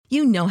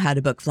You know how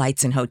to book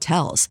flights and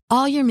hotels.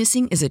 All you're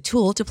missing is a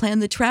tool to plan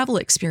the travel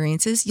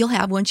experiences you'll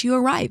have once you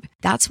arrive.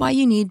 That's why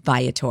you need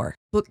Viator.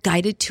 Book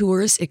guided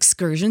tours,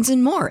 excursions,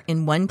 and more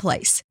in one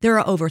place. There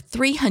are over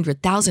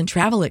 300,000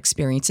 travel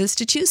experiences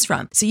to choose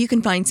from, so you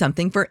can find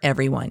something for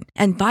everyone.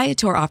 And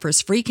Viator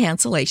offers free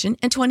cancellation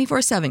and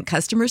 24/7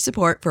 customer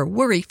support for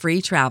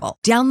worry-free travel.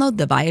 Download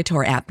the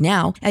Viator app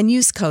now and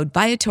use code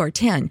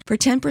Viator10 for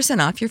 10%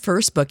 off your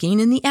first booking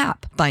in the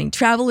app. Find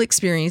travel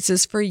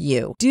experiences for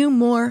you. Do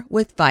more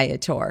with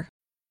Viator.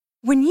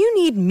 When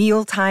you need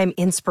mealtime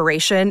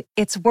inspiration,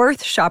 it's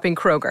worth shopping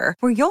Kroger,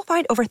 where you'll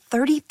find over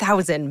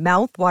 30,000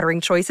 mouth-watering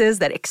choices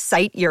that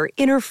excite your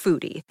inner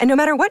foodie. And no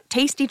matter what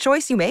tasty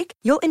choice you make,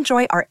 you'll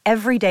enjoy our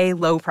everyday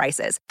low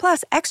prices,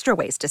 plus extra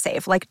ways to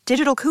save, like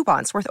digital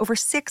coupons worth over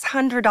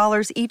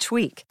 $600 each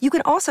week. You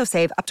can also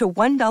save up to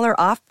 $1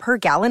 off per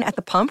gallon at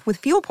the pump with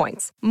fuel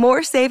points.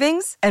 More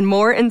savings and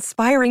more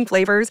inspiring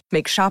flavors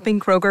make shopping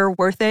Kroger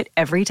worth it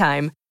every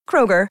time.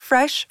 Kroger,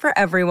 fresh for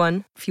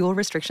everyone. Fuel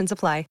restrictions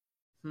apply.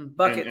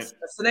 Buckets.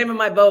 That's the name of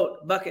my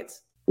boat.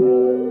 Buckets.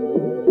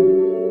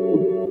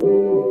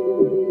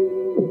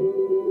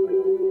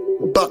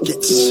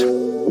 Buckets.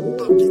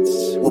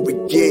 What we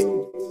get.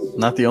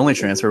 Not the only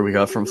transfer we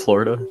got from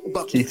Florida.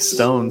 Buckets. Keith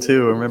Stone,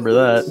 too. Remember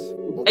that.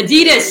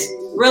 Adidas,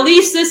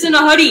 release this in a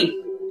hoodie.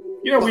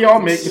 You know, we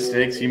all make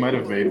mistakes. He might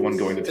have made one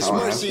going to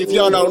Tallahassee. If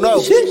y'all don't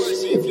know.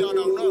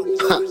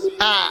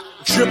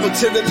 Dribble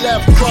to the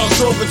left,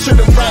 cross over to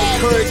the right.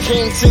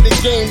 Hurricane to the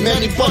game,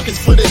 many buckets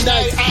for the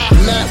night.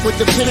 Matt with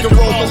the pick and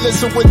roll,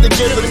 Melissa with the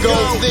give and go.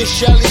 This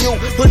Shally-oo,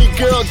 pretty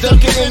girl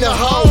dunking in the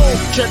hole.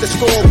 Check the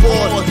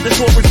scoreboard, this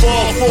what we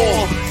ball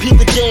for. Peep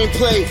the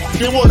gameplay,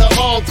 they want an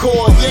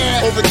encore.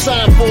 Yeah,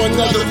 overtime for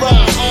another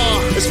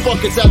round. It's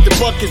buckets after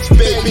buckets,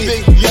 baby.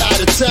 You out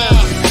of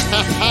time.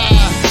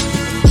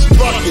 It's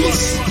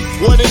buckets.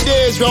 What it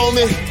is,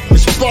 homie,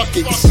 it's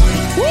buckets.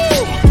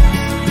 Woo!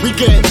 We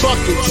getting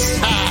buckets.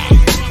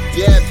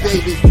 Yeah,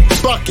 baby,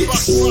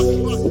 buckets.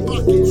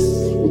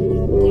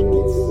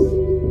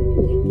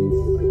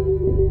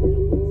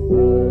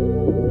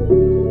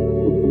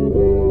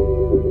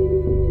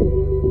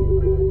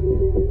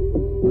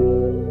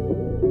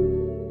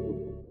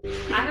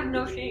 I have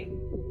no shame.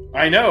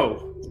 I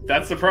know.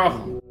 That's the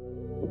problem.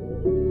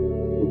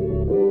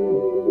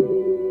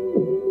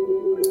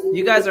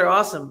 You guys are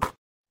awesome.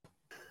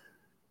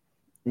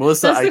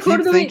 Melissa, I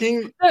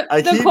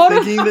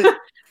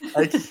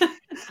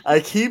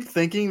keep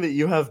thinking that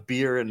you have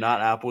beer and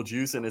not apple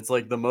juice, and it's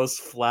like the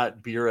most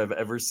flat beer I've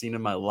ever seen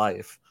in my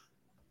life.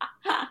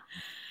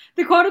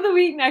 The quote of the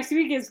week next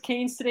week is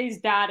Kane's today's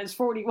dad is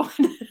 41.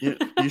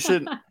 you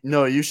should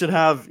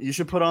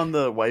put on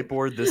the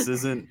whiteboard. This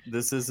isn't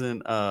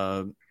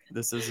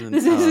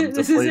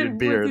deflated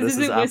beer. This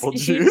is apple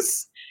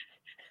juice.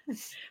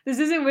 This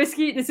isn't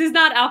whiskey. This is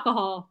not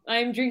alcohol.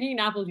 I'm drinking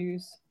apple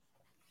juice.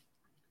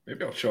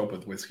 Maybe I'll show up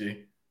with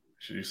whiskey.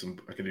 I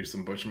could do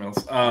some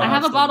Bushmills. I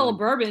have a bottle of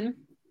bourbon.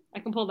 I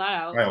can pull that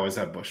out. I always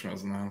have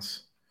Bushmills in the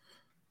house.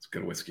 It's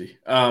good whiskey.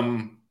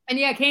 And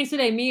yeah, Kane's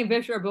today. Me and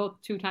Bish are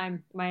both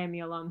 2-time Miami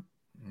alum.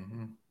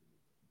 Mm-hmm.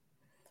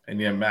 And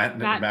yeah,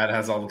 Matt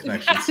has all the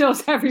connections. Matt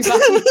knows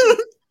everybody.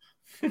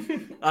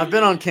 I've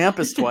been on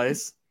campus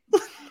twice.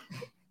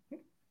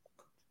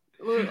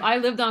 I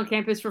lived on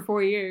campus for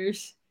 4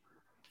 years.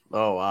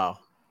 Oh wow!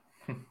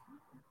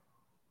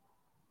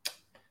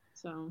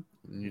 So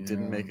you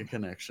didn't make a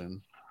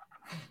connection.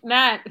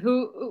 Matt,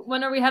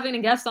 when are we having a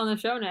guest on the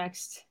show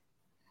next?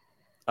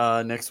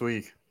 Next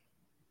week.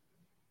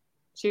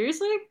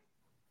 Seriously?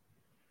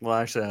 Well,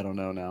 actually, I don't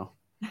know now.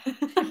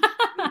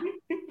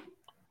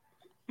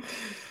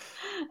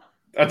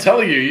 I'm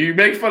telling you, you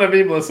make fun of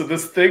me, Melissa.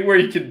 This thing where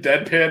you can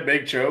deadpan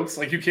make jokes,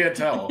 like you can't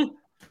tell.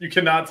 You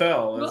cannot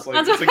tell. It's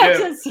like it's a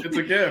gift. It's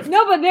a gift.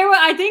 No, but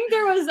I think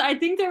there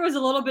was a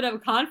little bit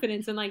of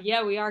confidence in like,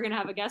 yeah, we are gonna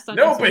have a guest on.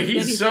 No, but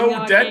he's so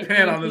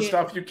deadpan on this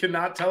stuff. You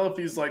cannot tell if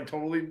he's like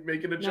totally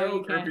making a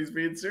joke or if he's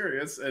being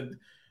serious. And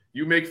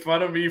you make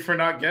fun of me for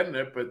not getting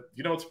it, but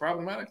you know it's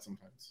problematic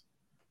sometimes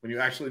when you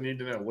actually need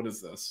to know what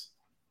is this.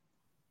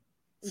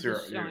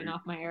 Just showing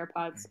off my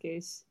AirPods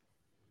case.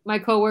 My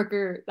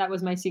coworker, that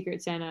was my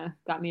Secret Santa,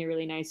 got me a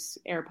really nice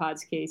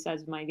AirPods case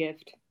as my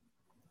gift.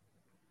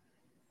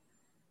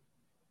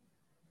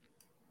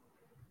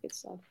 Good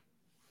stuff.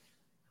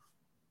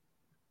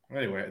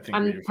 Anyway, I think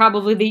I'm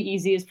probably the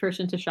easiest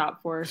person to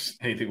shop for.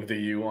 Anything with a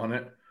U on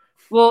it.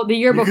 Well, the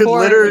year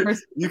before,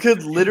 you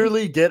could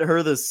literally get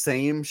her the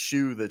same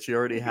shoe that she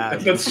already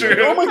has. That's true. Like,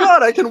 oh my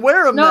god, I can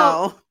wear them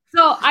now.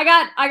 So I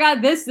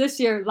got this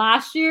year.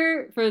 Last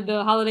year for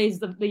the holidays,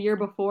 the year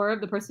before,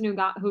 the person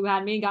who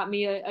had me got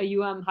me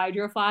a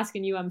Hydro Flask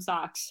and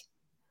socks.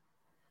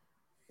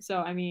 So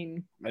I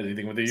mean,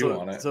 anything with a U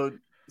on it.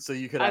 So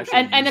you could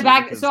actually and a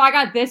bag. So I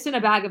got this and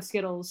a bag of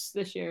Skittles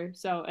this year.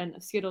 So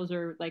and Skittles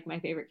are like my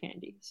favorite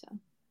candy. So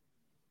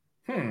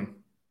I feel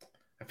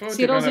like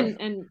Skittles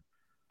and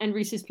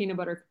Reese's peanut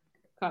butter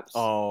cups.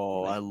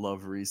 Oh, I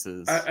love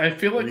Reese's. I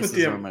feel like Reese's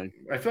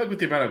with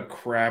the amount of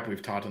crap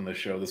we've taught on this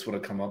show, this would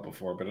have come up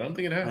before, but I don't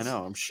think it has. I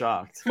know. I'm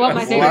shocked. What,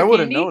 my favorite I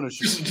would have candy?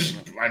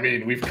 known. I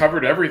mean, we've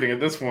covered everything at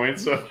this point,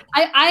 so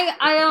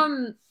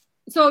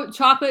So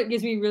chocolate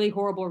gives me really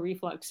horrible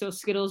reflux. So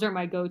Skittles are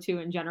my go-to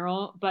in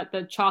general, but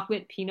the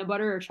chocolate peanut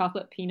butter or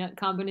chocolate peanut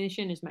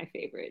combination is my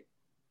favorite.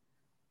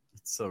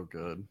 It's so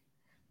good.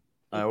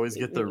 I always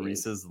get the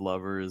Reese's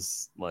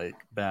Lovers like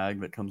bag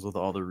that comes with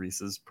all the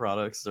Reese's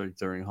products like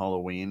during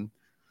Halloween.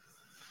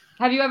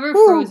 Have you ever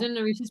frozen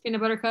a Reese's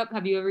peanut butter cup?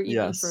 Have you ever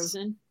eaten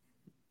frozen?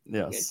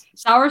 Yes. Good.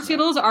 Sour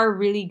Skittles are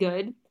really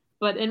good,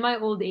 but in my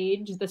old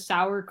age, the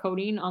sour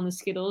coating on the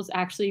Skittles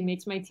actually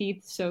makes my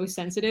teeth so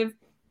sensitive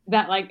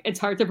that like it's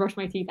hard to brush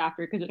my teeth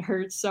after because it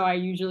hurts. So I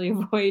usually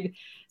avoid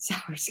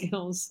sour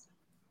Skittles.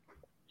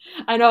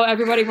 I know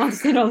everybody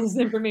wants to know this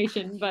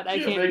information, but I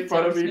can't make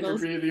fun of me for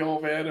being the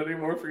old man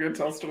anymore. If you're gonna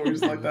tell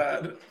stories like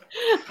that.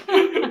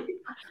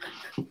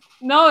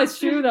 No, it's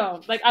true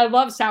though. Like I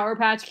love Sour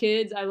Patch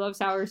Kids, I love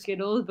sour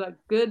Skittles, but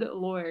good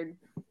lord,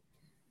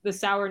 the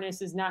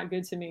sourness is not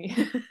good to me.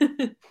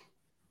 You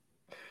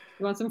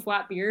want some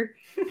flat beer?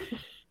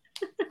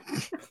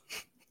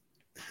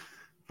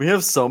 We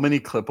have so many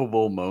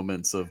clippable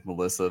moments of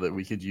Melissa that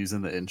we could use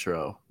in the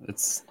intro.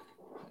 It's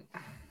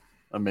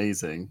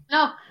amazing.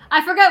 No,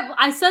 I forgot.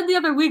 I said the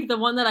other week the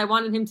one that I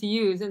wanted him to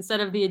use instead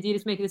of the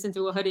Adidas making this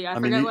into a hoodie. I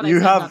forgot what I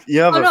said.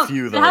 You have a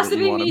few though. It has to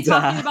be me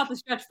talking about the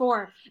Stretch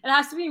 4. It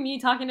has to be me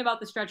talking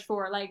about the Stretch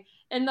 4. Like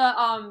in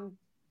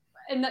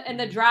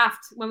the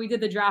draft when we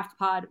did the draft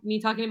pod, me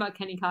talking about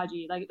Kenny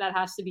Kaji. Like that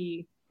has to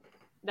be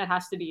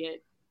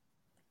it.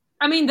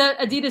 I mean, the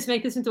Adidas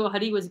make this into a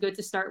hoodie was good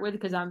to start with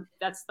because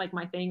that's like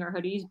my thing or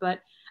hoodies. But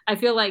I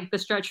feel like the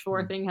Stretch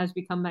 4 thing has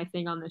become my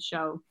thing on this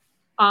show.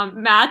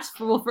 Matt's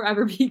will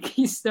forever be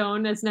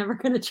Keystone. That's never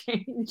going to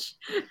change.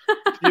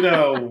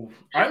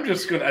 I'm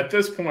just going to, at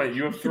this point,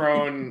 you have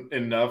thrown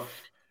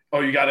enough.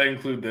 Oh, you got to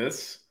include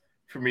this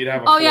for me to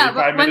have a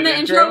 45-minute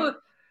intro?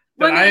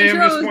 When I am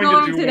just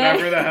going to do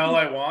whatever the hell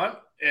I want,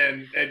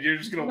 and you're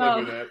just going to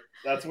live with it.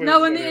 That's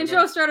what when the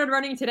intro started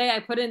running today,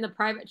 I put in the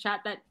private chat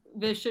that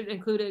this should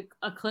include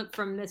a clip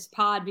from this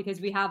pod because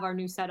we have our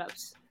new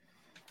setups.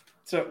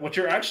 So what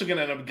you're actually going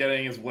to end up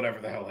getting is whatever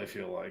the hell I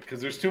feel like,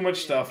 because there's too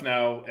much stuff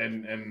now,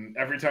 and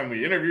every time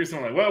we interview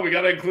someone, like, well, we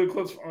got to include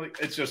clips. Like,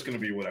 it's just going to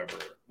be whatever.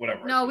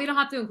 No, we don't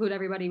have to include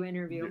everybody we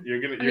interview.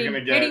 You're gonna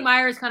get Katie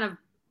Meyer is kind of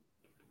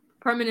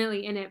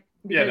permanently in it.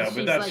 Yeah, no,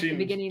 but that's the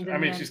beginning. I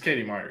mean, she's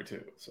Katie Meyer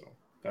too, so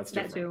that's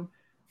different. That too,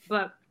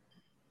 but.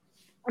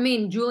 I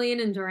mean, Julian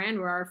and Durand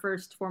were our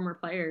first former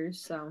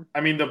players, so. I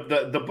mean,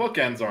 the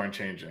bookends aren't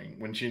changing.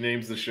 When she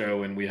names the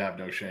show and We Have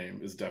No Shame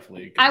is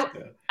definitely.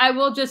 I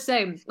will just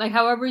say, like,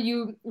 however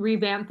you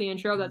revamp the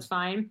intro, that's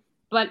fine.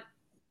 But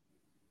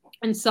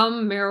in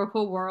some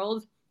miracle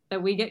world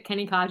that we get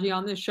Kenny Kaji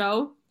on this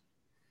show,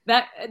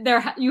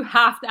 you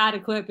have to add a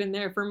clip in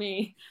there for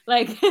me.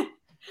 Like,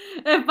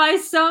 if by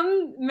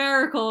some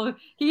miracle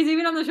he's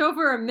even on the show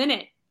for a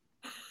minute,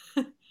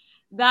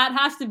 that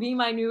has to be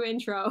my new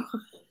intro.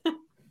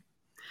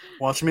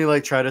 Watch me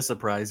like try to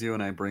surprise you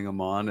and I bring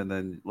them on, and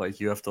then like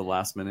you have to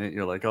last minute.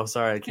 You're like, oh,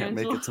 sorry, I can't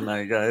make it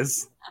tonight,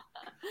 guys.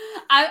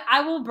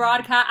 I will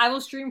broadcast. I will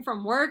stream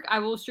from work. I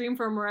will stream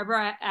from wherever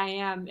I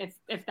am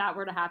if that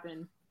were to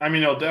happen. I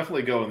mean, it'll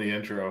definitely go in the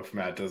intro if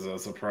Matt does a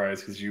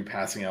surprise because you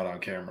passing out on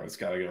camera. It's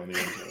got to go in the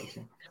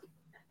intro.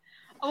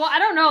 Well, I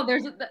don't know.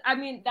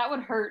 That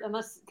would hurt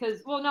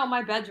no,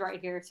 my bed's right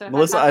here. So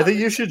Melissa, I think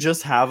you should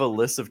just have a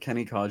list of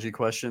Kenny Kaji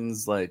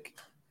questions like.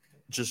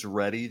 Just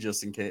ready,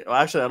 just in case. Well,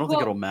 actually, I don't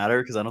think it'll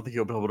matter because I don't think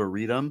you'll be able to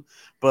read them.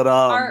 But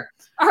our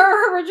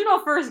original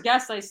first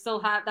guest, I still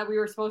have that we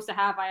were supposed to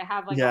have. I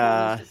have like a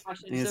whole list of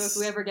questions. So if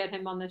we ever get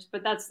him on this,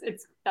 but that's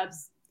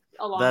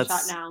a long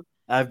shot now.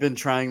 I've been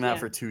trying that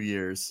for 2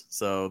 years,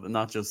 so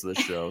not just this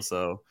show.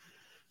 So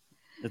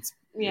it's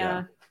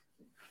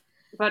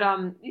But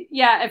I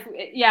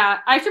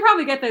should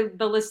probably get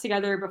the list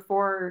together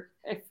before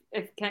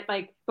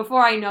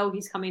before I know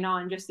he's coming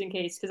on, just in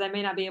case, because I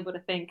may not be able to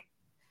think.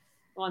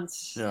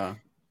 Once. Yeah.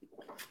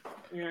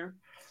 You're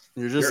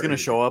just gonna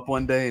show up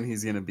one day and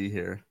he's gonna be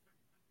here.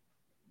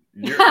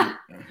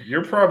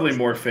 You're probably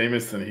more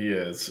famous than he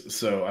is,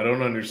 so I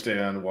don't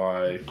understand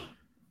why.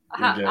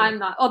 I'm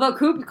not. Although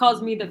Coop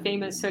calls me the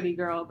famous hoodie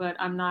girl, but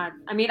I'm not.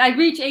 I mean, I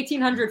reach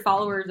 1,800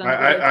 followers on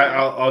Twitter.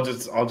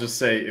 I'll just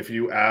say, if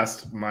you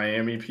asked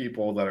Miami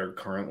people that are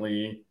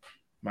currently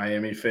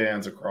Miami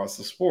fans across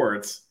the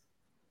sports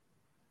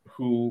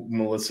who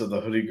Melissa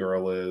the Hoodie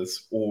Girl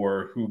is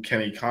or who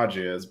Kenny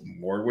Kaji is,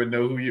 more would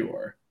know who you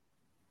are.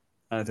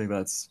 I think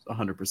that's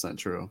 100%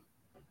 true.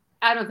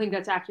 I don't think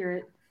that's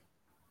accurate.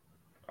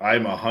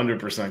 I'm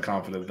 100%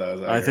 confident that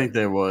is accurate. I think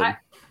they would.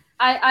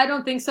 I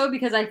don't think so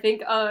because I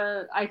think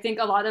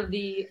a lot of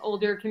the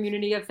older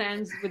community of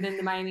fans within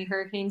the Miami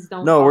Hurricanes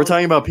don't. No, we're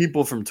talking about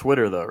people from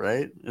Twitter though,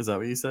 right? Is that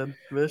what you said,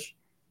 Vish?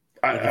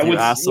 I would.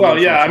 Well,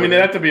 yeah. I mean, they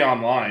have to be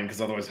online because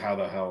otherwise, how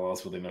the hell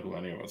else would they know who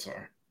any of us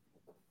are?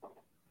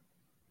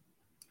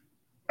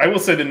 I will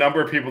say the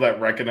number of people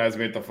that recognize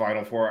me at the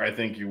Final Four, I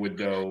think you would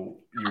know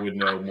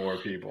more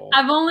people.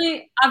 I've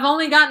only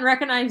gotten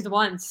recognized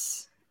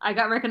once. I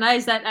got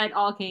recognized at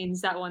All Canes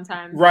that one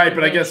time. Right,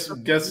 but I guess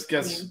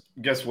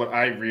what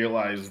I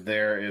realized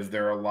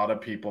there are a lot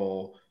of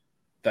people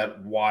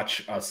that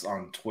watch us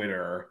on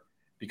Twitter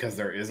because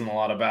there isn't a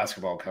lot of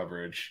basketball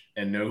coverage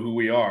and know who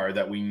we are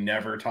that we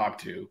never talk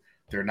to.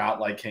 They're not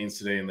like Canes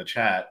Today in the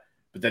chat,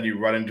 but then you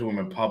run into them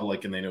in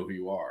public and they know who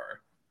you are.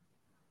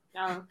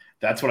 Oh.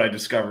 That's what I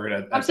discovered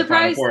at I'm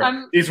surprised.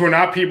 These were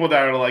not people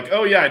that are like,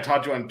 oh yeah, I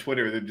talked to you on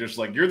Twitter. They're just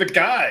like, you're the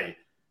guy.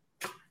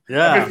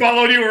 Yeah. I've been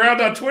following you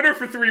around on Twitter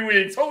for 3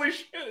 weeks. Holy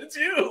shit, it's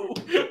you.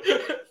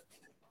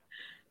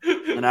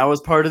 And I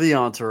was part of the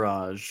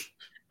entourage.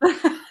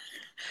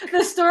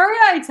 The story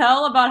I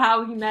tell about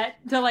how we met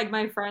to like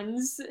my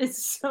friends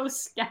is so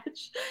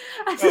sketch.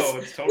 It's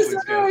totally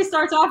sketch. It always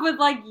starts off with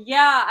like,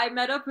 yeah, I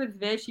met up with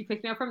Vish. He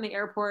picked me up from the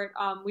airport.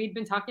 We'd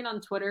been talking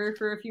on Twitter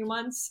for a few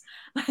months.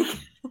 Like,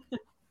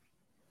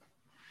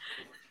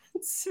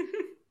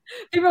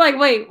 people are like,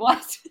 wait,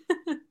 what?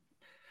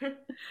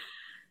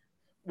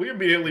 We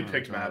immediately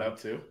picked Matt up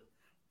too.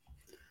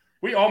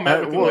 We all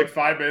met within like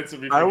 5 minutes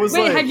of each other.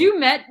 Wait, had you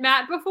met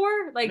Matt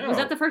before? Like, was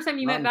that the first time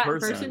you met Matt in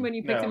person when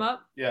you picked him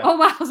up? Yeah. Oh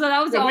wow, so that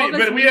was all.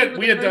 But we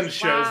had done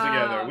shows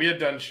together. We had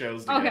done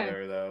shows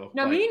together though.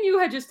 No, me and you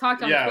had just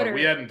talked on Twitter. Yeah,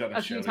 we hadn't done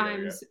a few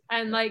times,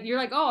 and like you're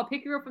like, oh, I'll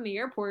pick you up from the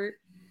airport,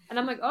 and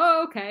I'm like,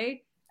 oh,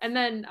 okay, and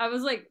then I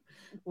was like,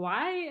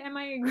 why am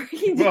I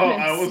agreeing to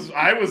this?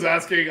 I was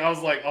asking. I was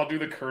like, I'll do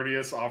the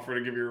courteous offer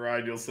to give you a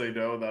ride. You'll say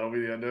no, and that'll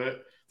be the end of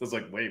it. So it's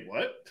like, wait,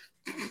 what?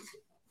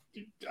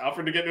 You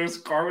offered to get into his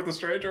car with a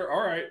stranger? All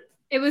right.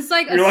 It was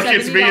like you're lucky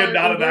it's me and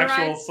not Uber an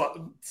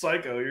actual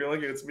psycho. You're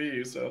lucky it's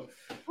me. So.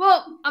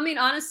 Well, I mean,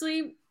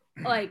 honestly,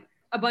 like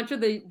a bunch of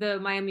the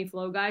Miami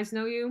Flow guys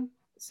know you,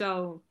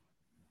 so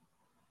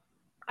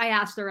I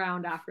asked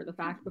around after the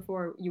fact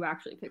before you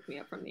actually picked me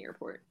up from the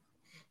airport.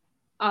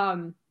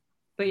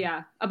 But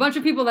yeah, a bunch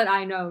of people that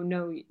I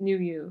knew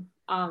you.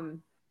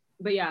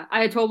 But yeah,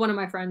 I had told one of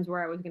my friends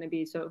where I was going to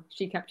be, so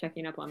she kept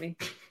checking up on me.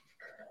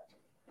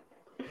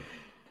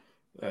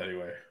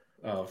 Anyway,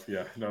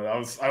 yeah, no, I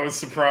was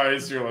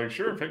surprised. You're like,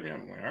 sure, pick me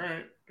up. I'm like, all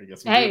right, I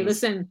guess. Hey,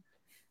 listen,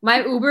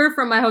 my Uber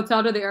from my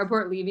hotel to the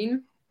airport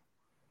leaving.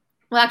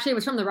 Well, actually, it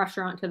was from the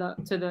restaurant to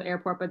the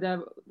airport, but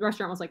the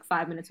restaurant was like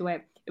 5 minutes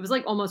away. It was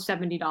like almost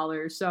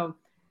 $70. So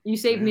you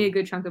saved me a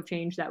good chunk of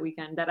change that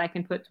weekend that I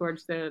can put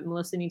towards the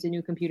Melissa Needs a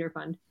New Computer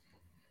Fund.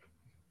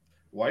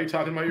 Why are you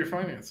talking about your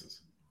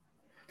finances?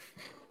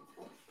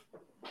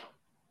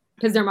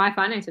 Because they're my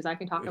finances. I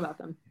can talk about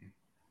them.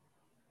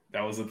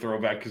 That was a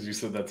throwback because you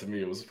said that to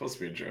me. It was supposed to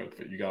be a joke,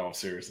 but you got off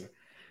seriously.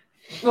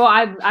 Well,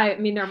 I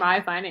mean, they're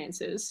my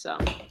finances. So,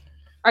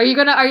 are you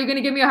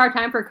gonna give me a hard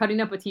time for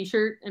cutting up a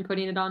T-shirt and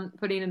putting it on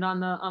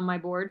my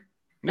board?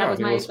 No, that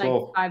was my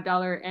cool.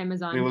 $5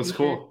 Amazon. It looks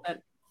cool.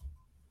 But,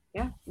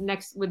 yeah,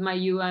 next with my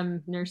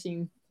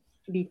nursing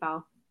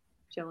decal,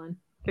 chilling.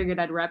 Figured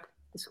I'd rep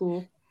the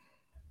school.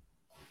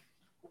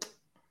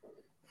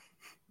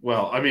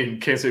 Well, I mean,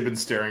 Casey been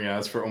staring at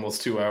us for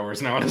almost 2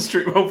 hours now on a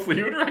stream. Hopefully,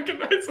 you would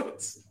recognize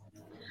us.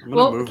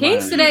 Well,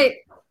 Canes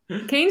Today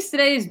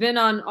has been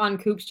on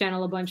Coop's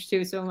channel a bunch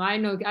too, so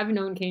I've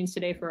known Canes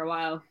Today for a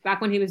while.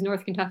 Back when he was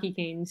North Kentucky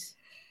Canes,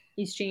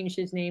 he's changed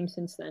his name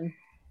since then.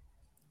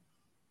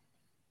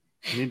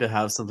 I need to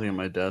have something at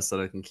my desk that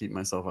I can keep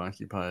myself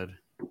occupied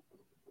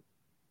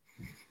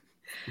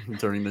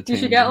during the. You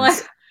should get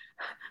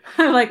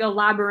like a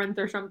labyrinth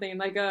or something,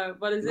 like a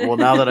what is it? Well,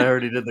 now that I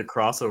already did the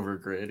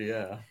crossover grid,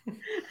 yeah.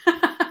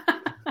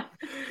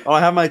 Oh,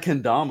 I have my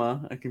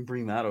kendama. I can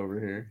bring that over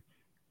here.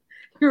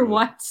 Your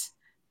what?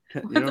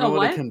 You don't know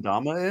what a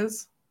kendama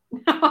is?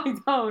 No, I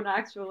don't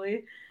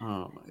actually.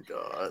 Oh my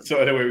god. So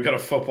anyway, we got a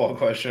football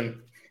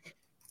question.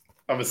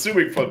 I'm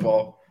assuming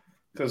football,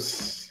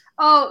 because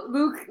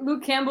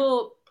Luke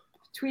Campbell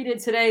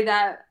tweeted today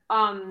that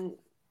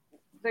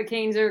the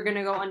Canes are going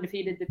to go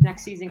undefeated the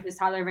next season because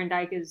Tyler Van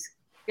Dyke is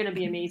going to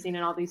be amazing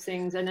and all these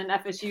things. And then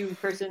FSU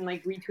person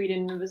like retweeted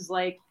and was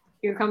like,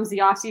 "Here comes the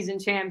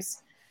offseason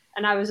champs,"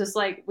 and I was just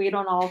like, "We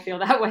don't all feel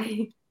that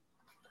way."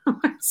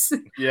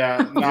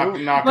 Yeah,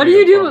 not what do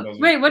you do?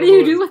 Wait, what do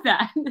you do with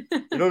that?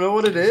 You don't know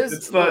what it is?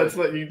 It's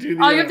like you do. You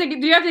have to.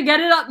 Do you have to get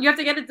it up? You have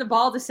to get it the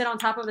ball to sit on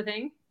top of the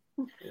thing.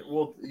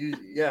 Well,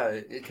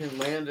 it can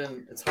land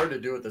in. It's hard to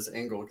do at this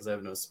angle because I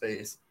have no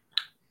space.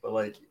 But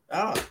like,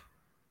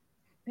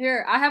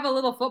 Here, I have a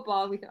little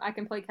football. I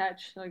can play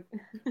catch. Like,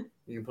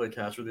 you can play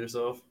catch with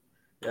yourself.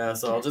 Yeah,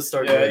 so I'll just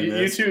start. Yeah,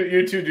 you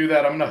two do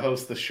that. I'm gonna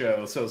host the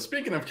show. So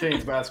speaking of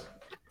Canes basketball.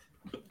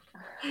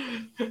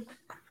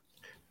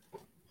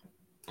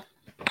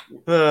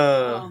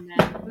 Oh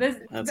man,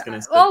 that's gonna.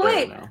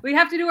 Wait, now. We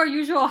have to do our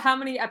usual. How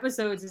many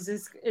episodes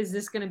is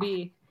this gonna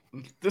be?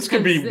 This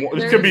could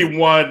be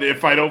one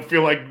if I don't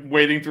feel like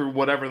wading through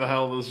whatever the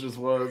hell this just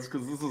was,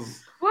 because this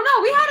is. Well,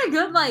 no, we had a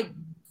good like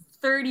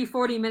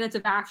 30-40 minutes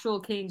of actual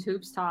Canes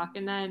hoops talk,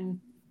 and then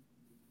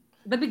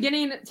the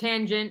beginning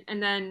tangent,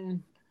 and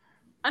then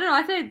I don't know.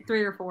 I think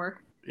 3 or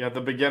 4. Yeah,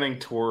 the beginning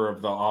tour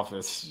of the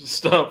Office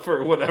stuff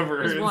or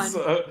whatever.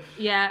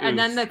 And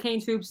then the Kane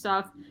Tube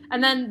stuff.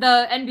 And then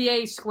the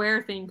NBA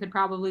Square thing could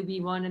probably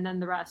be 1, and then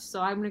the rest. So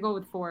I'm going to go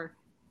with 4.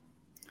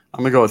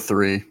 I'm going to go with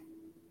 3.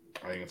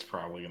 I think it's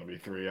probably going to be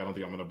 3. I don't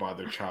think I'm going to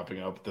bother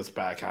chopping up this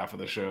back half of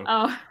the show.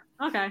 Oh,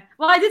 okay.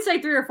 Well, I did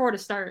say 3 or 4 to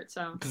start,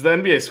 so. Because the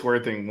NBA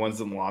Square thing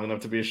wasn't long enough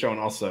to be a show, and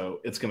also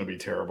it's going to be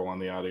terrible on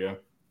the audio.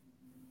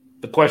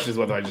 The question is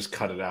whether I just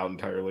cut it out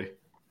entirely.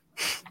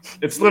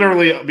 It's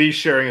literally me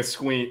sharing a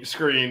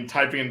screen,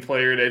 typing in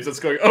player names. It's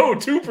going, 2%.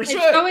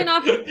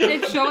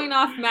 It's showing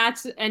off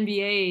Matt's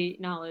NBA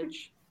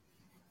knowledge.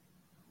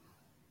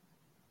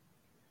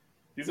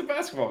 He's a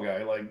basketball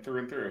guy, like through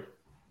and through.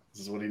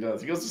 This is what he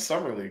does. He goes to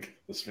summer league.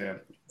 This fan.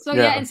 So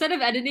yeah, instead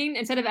of editing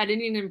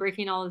and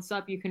breaking all this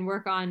up, you can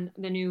work on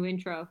the new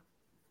intro.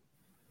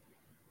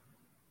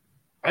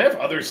 I have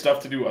other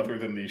stuff to do other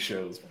than these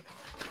shows.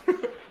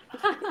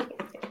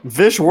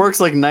 Vish works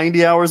like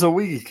 90 hours a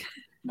week.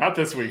 Not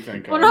this week,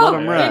 thank God.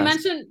 Well,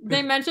 no,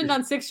 they mentioned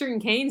on Sixer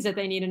and Canes that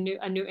they need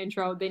a new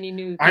intro. They need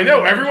new. I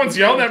know everyone's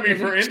yelling at me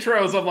for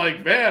intros. I'm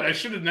like, man, I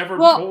should have never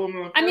pulled them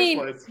in the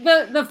first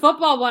place. The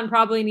football one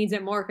probably needs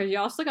it more because you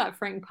also got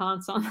Frank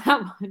Ponce on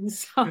that one.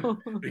 So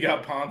we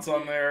got Ponce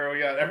on there. We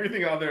got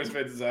everything on there has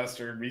been a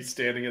disaster. Me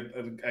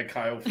standing at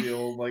Kyle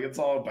Field, like it's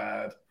all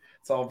bad.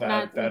 It's all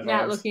bad.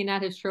 Matt looking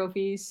at his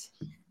trophies.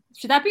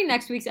 Should that be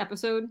next week's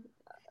episode?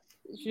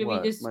 Should we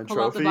just pull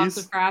out the box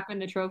of crap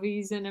and the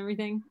trophies and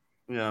everything?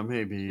 Yeah,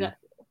 maybe.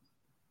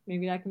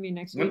 Maybe that can be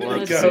next week. When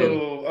did they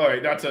go? All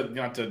right, not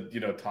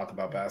to talk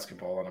about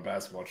basketball on a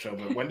basketball show,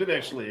 but when did they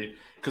actually?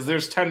 Because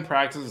there's 10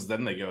 practices,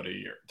 then they go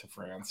to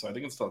France. So I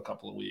think it's still a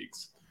couple of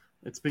weeks.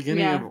 It's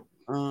beginning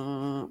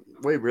of.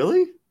 Wait,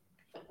 really?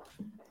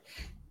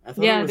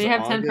 Yeah, they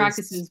have 10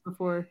 practices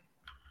before,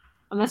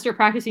 unless you're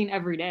practicing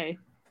every day.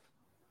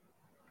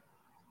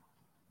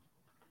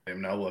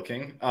 I'm now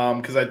looking.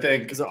 Because I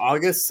think is it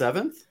August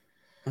 7th?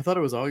 I thought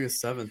it was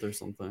August 7th or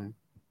something.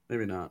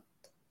 Maybe not.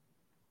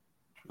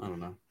 I don't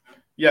know.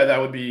 Yeah, that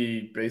would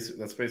be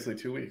that's basically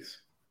 2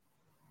 weeks,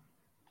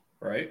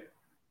 right?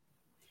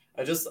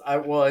 I just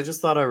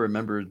thought I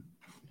remembered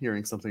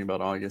hearing something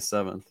about August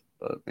 7th,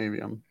 but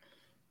maybe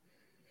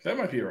that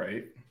might be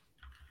right.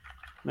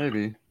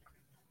 Maybe.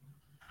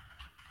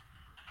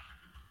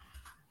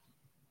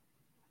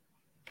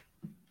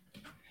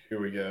 Here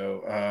we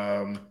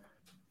go.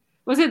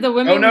 Was it the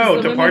women? Oh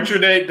no, departure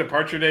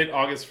date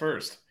August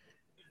 1st.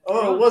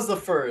 Oh, it was the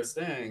 1st.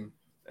 Dang.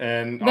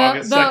 And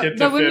August 2nd to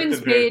the 5th.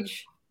 Women's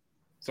page.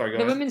 Sorry, go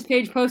ahead. The women's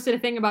page posted a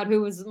thing about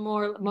who was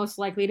most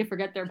likely to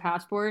forget their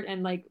passport,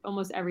 and like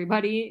almost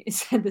everybody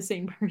said the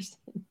same person.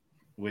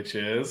 Which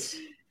is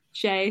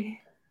Shay.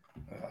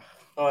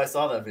 Oh, I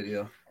saw that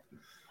video.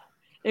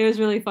 It was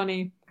really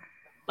funny.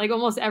 Like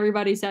almost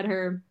everybody said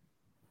her.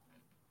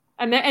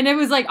 And it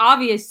was like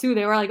obvious too.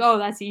 They were like, "Oh,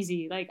 that's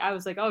easy." Like I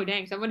was like, "Oh,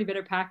 dang, somebody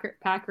better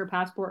pack her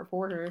passport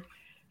for her."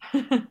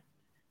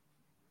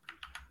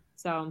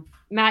 So,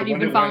 Matt, you've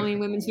been following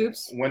women's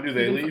hoops. When do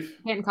they leave?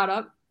 Getting caught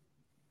up?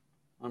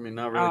 I mean,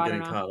 not really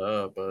getting caught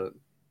up, but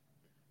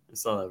I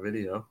saw that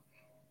video.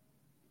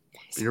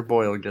 Your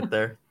boy will get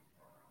there.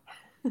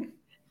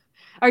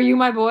 Are you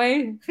my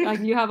boy? Like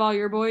you have all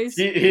your boys?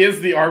 He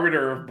is the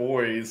arbiter of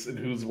boys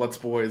and what's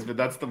boys, but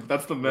that's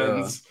the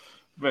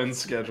men's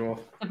schedule.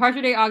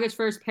 Departure date August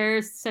 1st,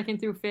 Paris 2nd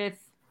through 5th,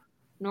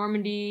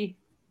 Normandy,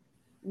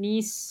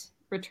 Nice,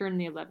 return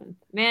the 11th.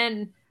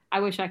 Man, I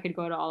wish I could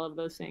go to all of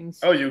those things.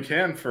 Oh, you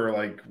can for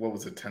like, what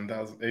was it,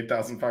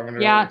 $8,500?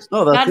 Yeah,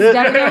 that's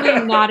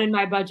definitely not in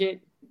my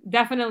budget.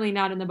 Definitely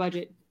not in the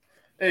budget.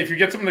 Hey, if you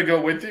get someone to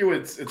go with you,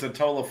 it's a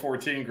total of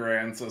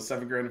 $14,000, so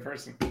 $7,000 a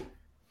person.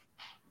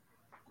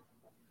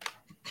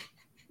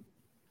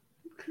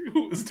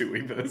 Who is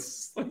doing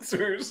this? Like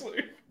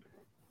seriously?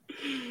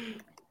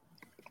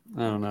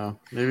 I don't know.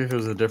 Maybe if it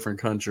was a different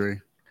country.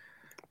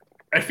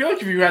 I feel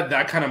like if you had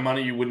that kind of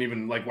money, you wouldn't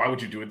even why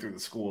would you do it through the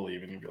school?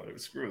 Even you'd be like,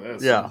 screw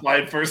this. Yeah.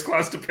 Fly first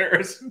class to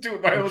Paris and do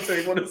my own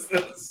thing. What is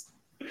this?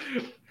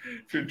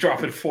 If you're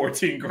dropping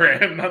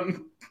 $14,000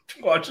 on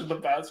watching the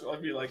basketball,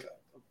 I'd be like,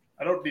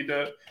 I don't need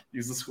to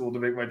use the school to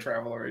make my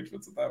travel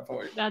arrangements at that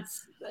point.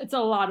 It's a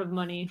lot of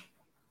money.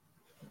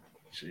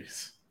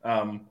 Jeez.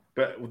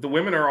 But the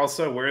women are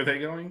also, where are they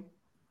going?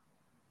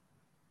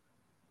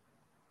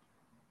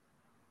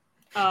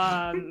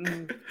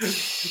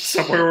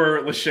 Somewhere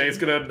where Lachey's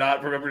gonna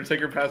not remember to take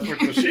her passport,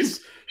 so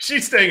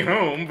she's staying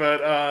home.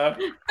 But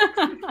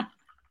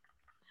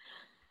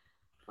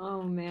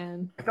oh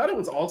man, I thought it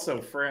was also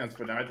France,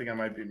 but now I think I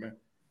might be.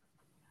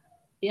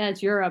 Yeah,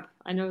 it's Europe.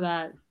 I know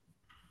that.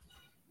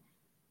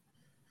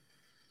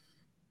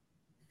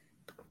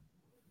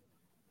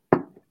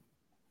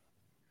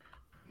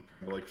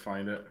 I'll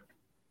find it.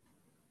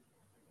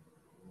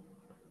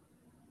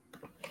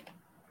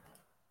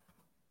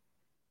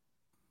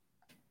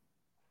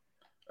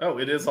 Oh,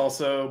 it is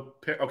also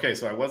okay.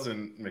 So I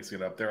wasn't mixing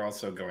it up. They're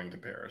also going to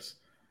Paris.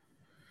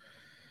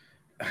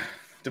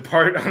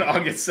 Depart on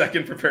August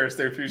 2nd for Paris.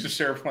 They refuse to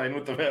share a plane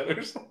with the men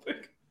or something.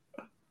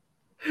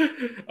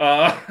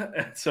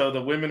 So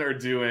the women are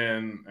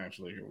doing.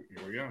 Actually, here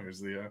we go. Here's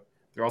the.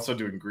 They're also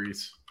doing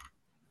Greece.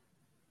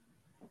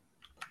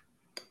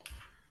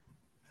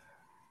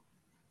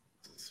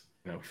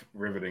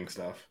 Riveting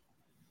stuff.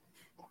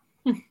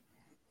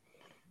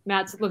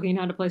 Matt's looking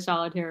how to play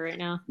solitaire right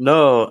now.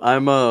 No,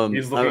 I'm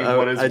He's looking at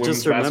what is I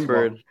just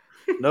remembered.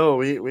 basketball. No,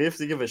 we have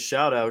to give a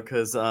shout out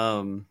because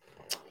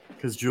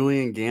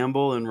Julian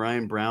Gamble and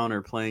Ryan Brown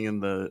are playing in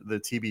the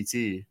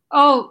TBT.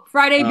 Oh,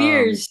 Friday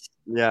Beers.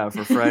 Yeah,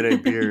 for Friday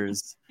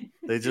Beers.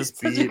 They just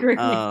Such a beat great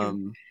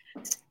name.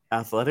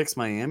 Athletics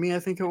Miami, I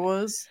think it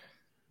was.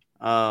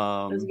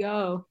 Let's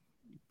go.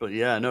 But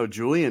yeah, no,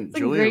 Julian. It's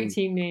a great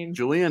team name.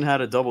 Julian had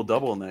a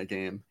double in that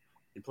game.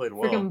 He played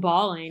well. Freaking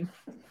balling.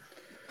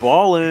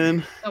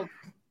 Ballin'. Oh,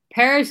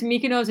 Paris,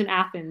 Mykonos, and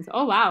Athens.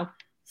 Oh wow.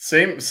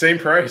 Same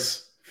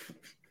price.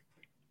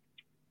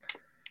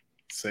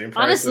 Same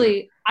price.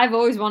 Honestly, I've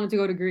always wanted to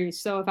go to Greece.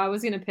 So if I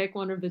was gonna pick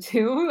one of the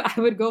two, I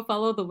would go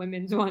follow the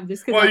women's one.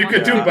 Just because. Well, you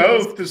could do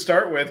both to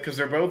start with because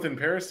they're both in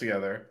Paris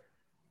together.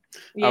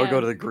 Yeah. I would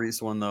go to the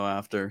Greece one though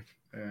after.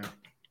 Yeah.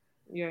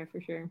 Yeah,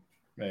 for sure.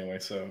 Anyway,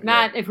 so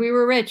Matt, if we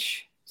were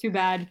rich, too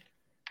bad.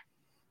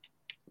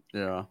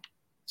 Yeah.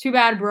 Too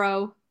bad,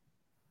 bro.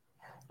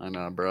 I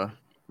know, bro.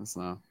 It's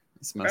messed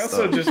I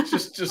also up.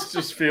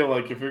 just feel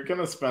like if you're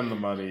gonna spend the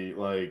money,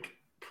 like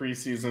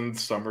preseason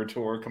summer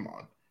tour, come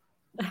on.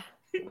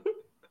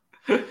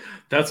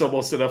 That's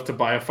almost enough to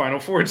buy a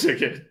Final Four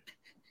ticket.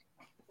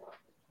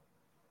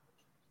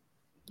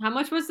 How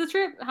much was the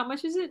trip? How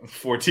much is it?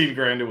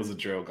 $14,000. It was a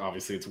joke.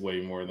 Obviously, it's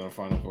way more than a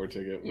Final Four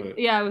ticket. But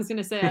Yeah, I was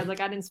gonna say, I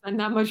didn't spend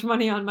that much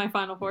money on my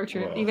Final Four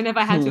trip. Well. Even if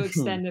I had to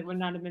extend, it would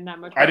not have been that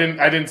much. I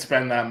didn't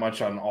spend that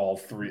much on all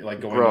three.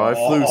 Like going. Bro, I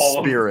flew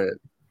all Spirit.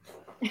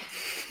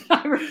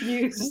 I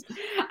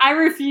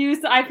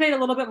refused. I paid a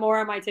little bit more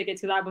on my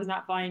tickets because I was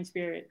not flying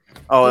Spirit.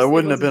 Oh, Just- it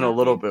wouldn't have wasn't been a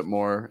little happening. bit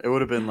more. It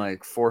would have been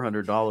like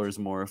 $400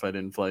 more if I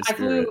didn't fly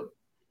Spirit.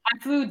 I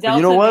flew Delta. But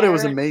you know what? It there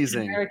was and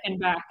amazing. American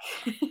back.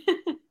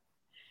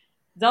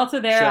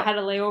 Delta there. Shut- I had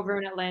a layover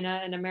in Atlanta,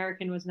 and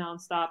American was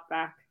nonstop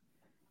back.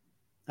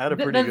 I had a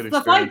pretty good experience.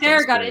 The flight there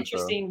on got Spirit,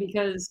 interesting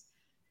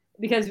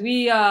because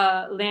we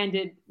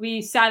landed.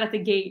 We sat at the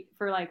gate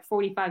for like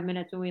 45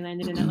 minutes when we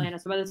landed in Atlanta.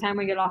 So by the time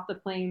we get off the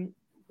plane,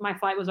 my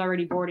flight was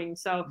already boarding.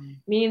 So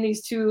me and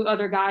these two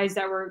other guys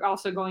that were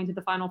also going to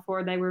the Final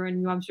Four, they were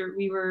in New Hampshire.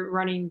 We were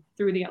running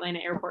through the Atlanta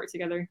airport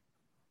together.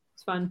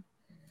 It's fun.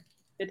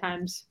 Good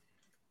times.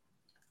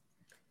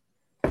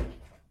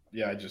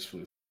 Yeah, I just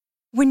flew.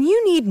 When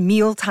you need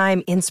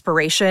mealtime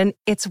inspiration,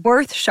 it's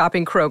worth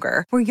shopping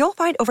Kroger, where you'll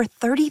find over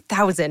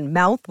 30,000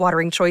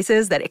 mouth-watering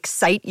choices that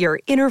excite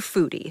your inner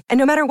foodie. And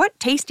no matter what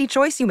tasty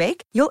choice you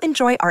make, you'll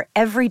enjoy our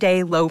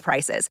everyday low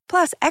prices,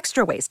 plus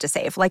extra ways to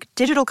save, like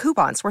digital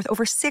coupons worth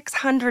over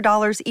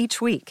 $600 each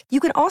week. You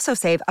can also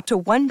save up to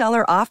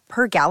 $1 off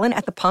per gallon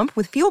at the pump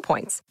with fuel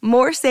points.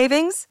 More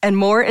savings and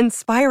more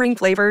inspiring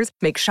flavors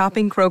make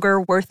shopping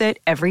Kroger worth it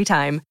every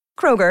time.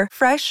 Kroger,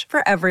 fresh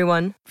for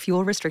everyone.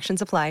 Fuel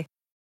restrictions apply.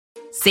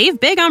 Save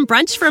big on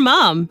brunch for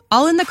mom,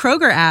 all in the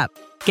Kroger app.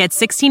 Get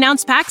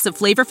 16-ounce packs of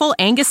flavorful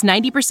Angus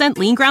 90%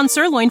 lean ground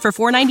sirloin for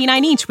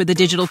 $4.99 each with a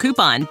digital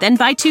coupon. Then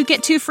buy 2,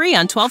 get 2 free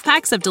on 12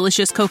 packs of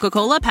delicious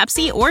Coca-Cola,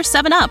 Pepsi, or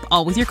 7-Up,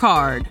 all with your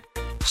card.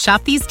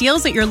 Shop these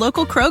deals at your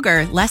local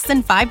Kroger, less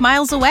than 5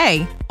 miles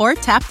away. Or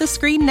tap the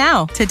screen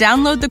now to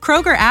download the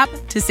Kroger app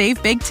to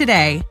save big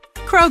today.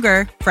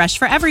 Kroger, fresh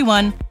for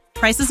everyone.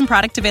 Prices and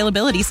product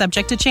availability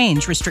subject to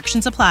change.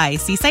 Restrictions apply.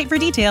 See site for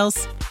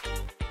details.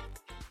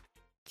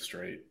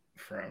 Straight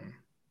from,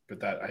 but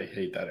that I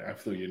hate that. I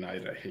flew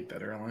United. I hate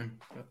that airline.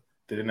 But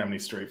they didn't have any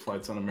straight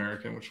flights on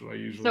American, which I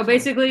usually. So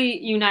basically,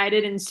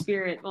 United and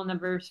Spirit will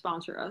never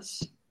sponsor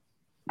us.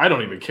 I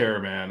don't even care,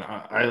 man.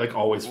 I like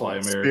always fly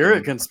American.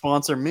 Spirit can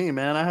sponsor me,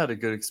 man. I had a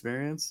good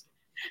experience.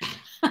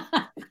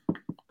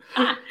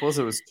 Plus,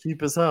 it was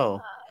cheap as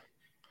hell.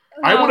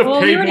 I would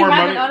have paid more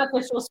money. An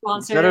unofficial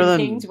sponsor Better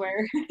than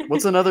Kingswear.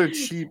 What's another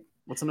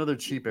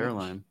cheap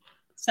airline?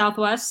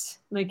 Southwest,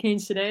 like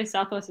Canes today.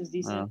 Southwest is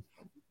decent.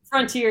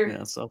 Frontier.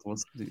 Yeah,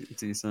 Southwest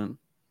decent.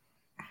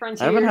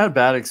 Frontier. I haven't had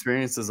bad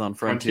experiences on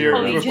Frontier.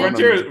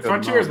 Frontier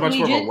is much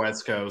more of a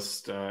West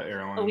Coast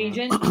airline.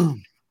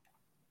 Allegiant.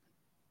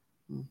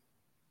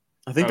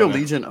 I think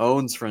Allegiant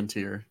owns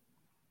Frontier.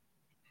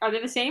 Are they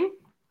the same?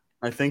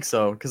 I think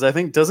so, because I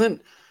think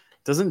doesn't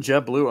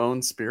JetBlue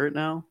own Spirit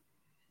now,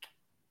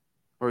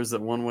 or is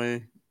it one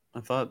way? I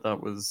thought that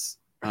was.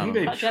 I think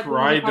they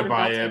tried to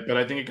buy it, but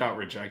I think it got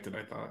rejected.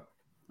 I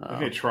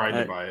think they tried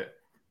to buy it.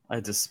 I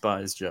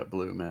despise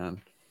JetBlue,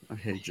 man. I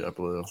hate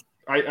JetBlue.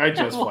 I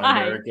just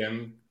fly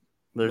American.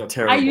 They're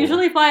terrible. I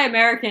usually fly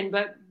American,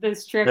 but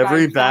this trip.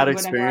 Every bad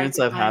experience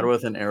I've had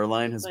with an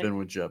airline has been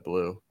with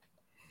JetBlue.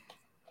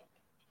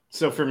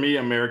 So for me,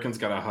 American's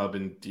got a hub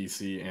in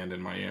DC and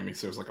in Miami,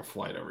 so there's like a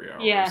flight every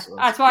hour. Yeah, so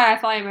that's why I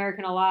fly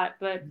American a lot.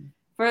 But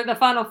for the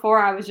Final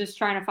Four, I was just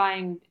trying to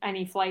find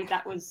any flight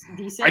that was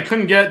decent. I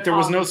couldn't get. There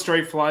was no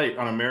straight flight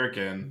on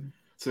American.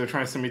 So they're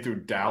trying to send me through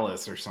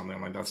Dallas or something.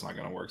 I'm like, that's not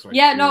gonna work. So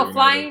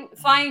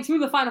flying to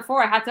the Final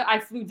Four. I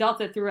flew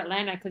Delta through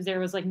Atlanta because there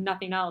was like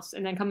nothing else,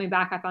 and then coming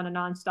back, I found a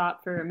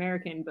nonstop for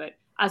American. But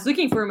I was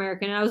looking for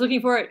American, and I was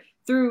looking for it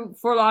through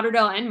Fort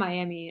Lauderdale and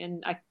Miami,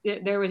 and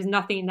there was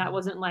nothing that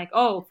wasn't like,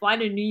 oh, fly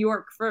to New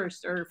York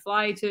first or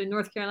fly to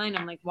North Carolina.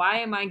 I'm like,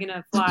 why am I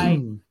gonna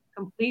fly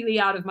completely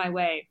out of my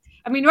way?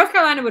 I mean, North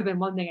Carolina would have been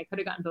one thing. I could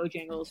have gotten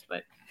Bojangles,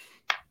 but.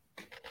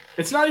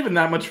 It's not even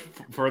that much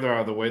further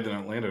out of the way than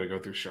Atlanta to go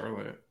through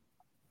Charlotte.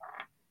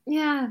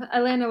 Yeah,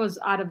 Atlanta was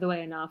out of the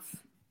way enough.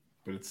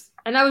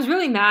 And I was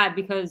really mad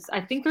because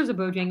I think there's a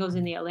Bojangles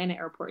in the Atlanta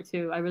airport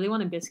too. I really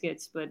wanted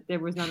biscuits, but there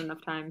was not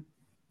enough time.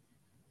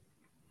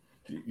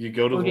 You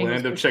go to the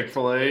land of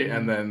Chick-fil-A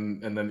and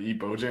then eat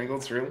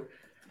Bojangles, really?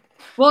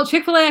 Well,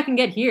 Chick-fil-A I can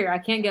get here. I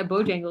can't get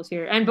Bojangles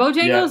here. And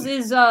Bojangles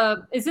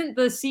isn't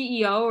the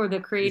CEO or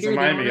the creator,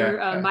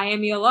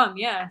 Miami alum.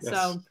 Yeah, yes.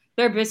 So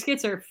their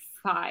biscuits are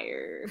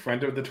fire.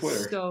 Friend of the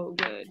Twitter. So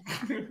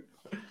good.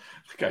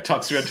 Guy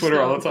talks to me on Twitter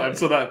all the time.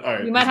 So that all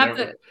right. You might have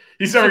to.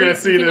 He's never gonna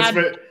see this,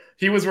 but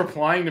he was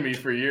replying to me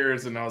for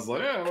years, and I was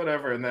like, yeah,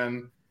 whatever. And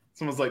then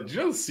someone's like, "Do you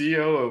know the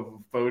CEO of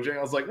Bojangles?"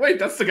 I was like, "Wait,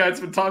 that's the guy that's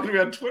been talking to me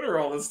on Twitter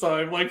all this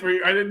time." Like,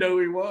 I didn't know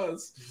who he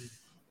was.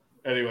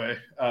 Anyway,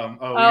 we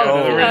got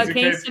another Raising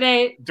Cane's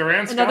today.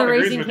 Durant another Scott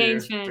Raising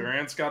Cane's fan.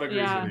 Durant Scott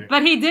agrees with you.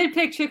 But he did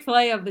pick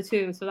Chick-fil-A of the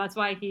two, so that's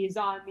why he's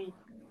on the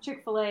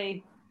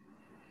Chick-fil-A.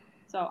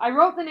 So I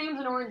wrote the names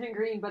in orange and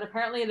green, but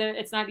apparently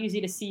it's not easy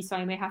to see, so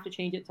I may have to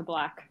change it to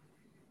black.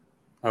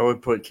 I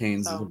would put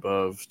Cane's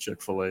above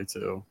Chick-fil-A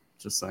too.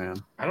 Just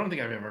saying. I don't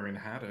think I've ever even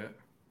had it.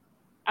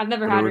 I've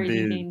never had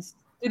Raising Cane's.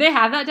 Do they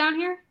have that down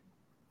here?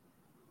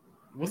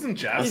 Wasn't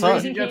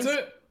Jazzy gets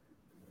it?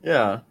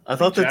 Yeah, I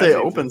thought that they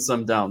opened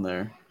some down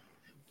there.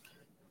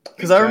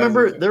 Because I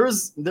remember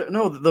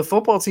the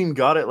football team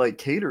got it like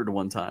catered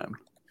one time.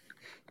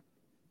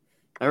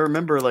 I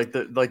remember like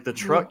the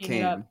truck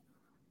came.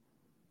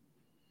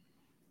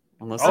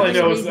 Unless all I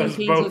know is both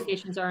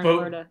locations are in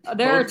Florida.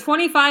 There are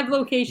 25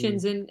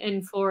 locations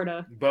in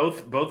Florida.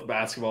 Both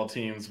basketball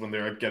teams, when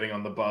they're getting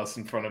on the bus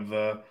in front of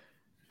the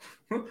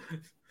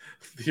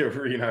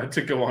arena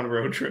to go on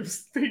road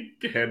trips, they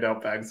hand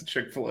out bags of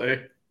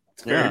Chick-fil-A.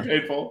 It's very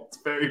painful. It's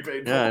very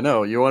painful. Yeah, I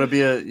know. You want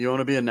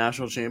to be a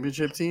national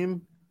championship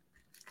team?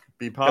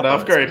 Be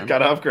Popeyes.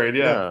 Gotta upgrade.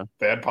 Yeah.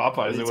 They had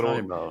Popeyes. They would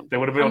have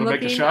been able to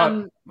make a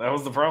shot. That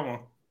was the problem.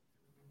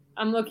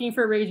 I'm looking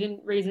for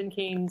Raising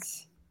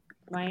Cane's.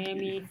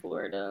 Miami,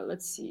 Florida.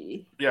 Let's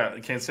see. Yeah, I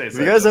can't say. Have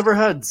you guys ever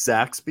had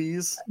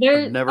Zaxby's?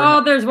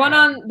 There's one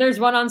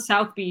on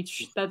South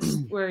Beach. That's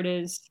where it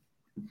is.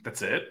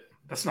 That's it.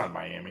 That's not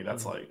Miami.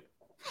 That's like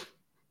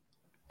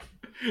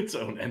its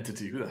own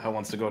entity. Who the hell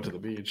wants to go to the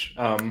beach?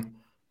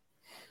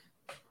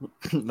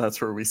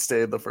 That's where we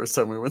stayed the first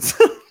time we went.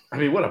 I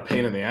mean, what a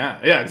pain in the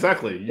ass. Yeah,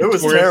 exactly. It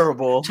was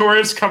terrible.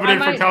 Tourists coming in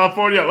from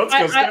California. Let's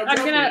go.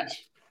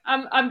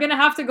 I'm gonna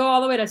have to go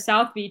all the way to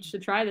South Beach to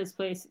try this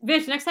place.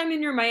 Vish, next time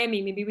you're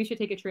Miami, maybe we should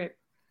take a trip.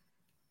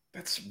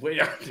 That's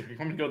way out there. You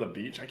want me to go to the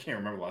beach? I can't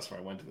remember the last time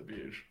I went to the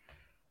beach.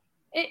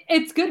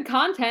 It's good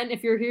content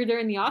if you're here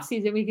during the off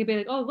season. We could be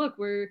like, oh look,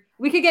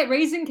 we could get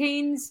Raising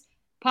Cane's,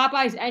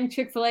 Popeyes, and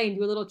Chick-fil-A and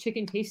do a little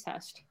chicken taste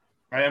test.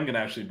 I am gonna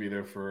actually be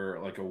there for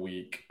like a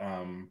week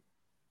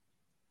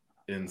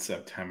in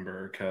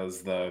September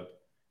because the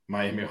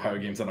Miami Ohio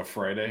game's on a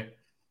Friday.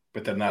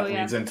 But then that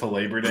leads into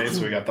Labor Day,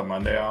 so we got the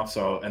Monday off.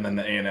 And then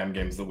the A&M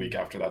game's the week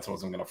after that, so I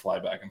wasn't going to fly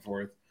back and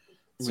forth.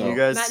 So you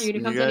guys, Matt, you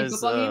gonna come to any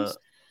football games?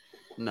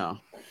 No.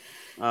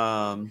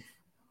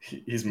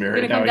 He's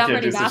married now. He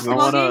can't do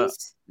basketball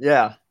games?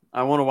 Yeah,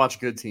 I want to watch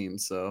good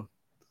teams. So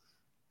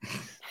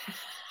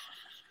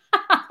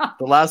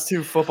the last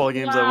two football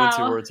games I went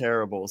to were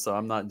terrible, so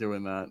I'm not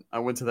doing that. I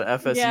went to the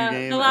FSU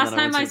game. The last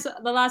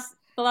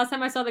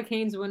time I saw the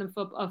Canes win a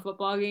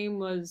football game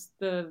was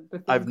the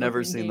I've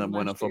never seen them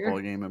win a football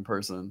game in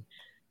person.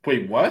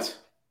 Wait, what?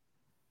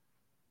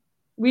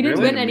 We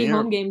didn't win any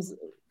home games.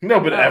 No,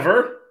 but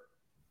ever?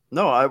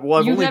 No, I've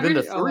only been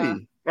to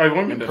 3. I've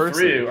only been to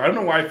 3. I don't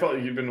know why I felt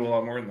like you've been to a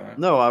lot more than that.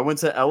 No, I went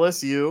to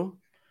LSU.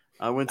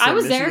 I went to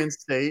Michigan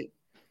State.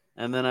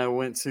 And then I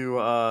went to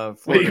Florida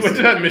Wait, you went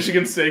to that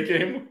Michigan State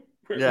game?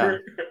 Yeah.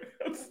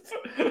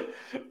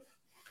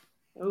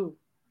 Oh.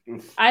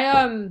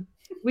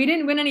 We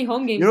didn't win any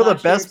home games. You know the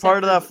best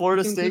part of that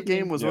Florida State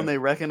game was when they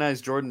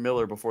recognized Jordan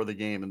Miller before the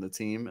game and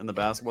the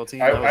basketball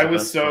team. I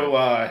was so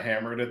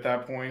hammered at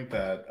that point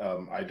that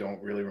I don't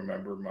really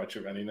remember much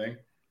of anything.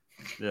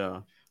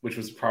 Yeah. Which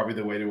was probably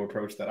the way to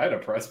approach that. I had a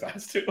press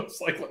pass too. I was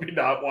like, let me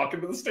not walk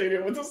into the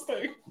stadium with this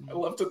thing. I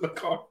left it in the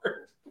car.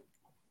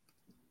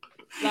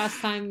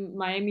 Last time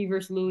Miami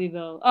versus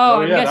Louisville. That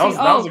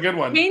was a good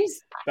one.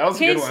 That was a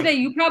good one. Today,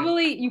 you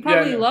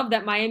probably love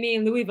that Miami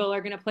and Louisville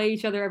are going to play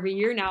each other every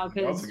year now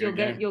because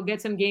you'll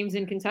get some games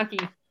in Kentucky.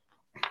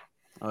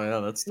 Oh yeah,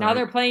 that's now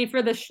they're playing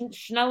for the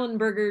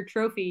Schnellenberger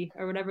Trophy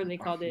or whatever they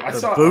called it.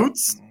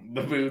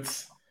 The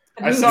boots.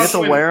 I saw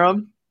to wear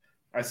them.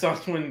 I saw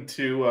us win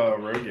 2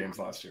 road games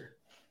last year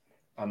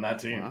on that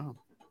team. Wow.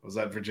 Was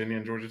that Virginia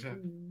and Georgia Tech?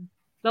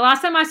 The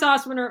last time I saw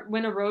us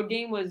win a road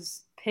game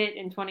was Pitt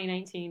in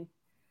 2019.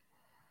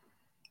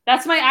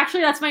 That's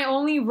my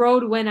only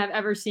road win I've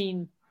ever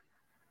seen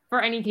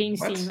for any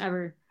Canes team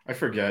ever. I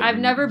forget. I've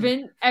never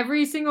been.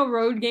 Every single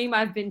road game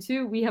I've been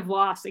to, we have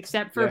lost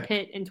except for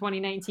Pitt in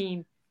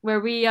 2019,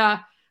 where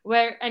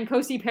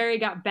Kosi Perry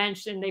got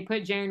benched and they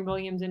put Jaron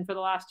Williams in for the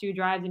last 2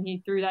 drives and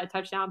he threw that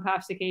touchdown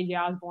pass to KJ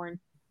Osborne.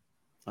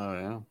 Oh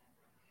yeah.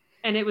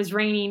 And it was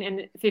raining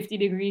and 50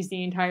 degrees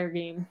the entire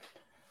game.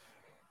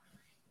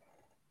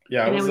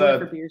 Yeah, and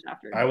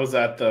I was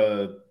at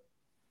the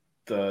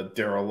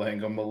Daryl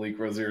Langham, Malik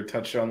Rozier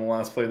touchdown the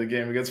last play of the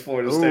game against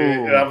Florida State.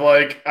 And I'm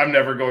like, I'm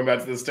never going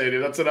back to the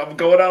stadium. That's it. I'm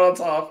going out on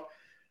top.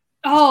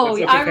 Oh,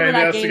 I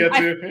remember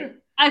that game.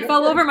 I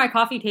fell over my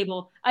coffee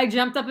table. I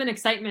jumped up in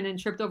excitement and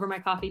tripped over my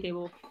coffee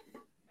table.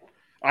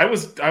 I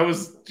was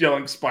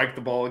yelling, spike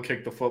the ball and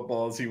kick the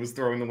football as he was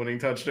throwing the winning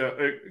touchdown.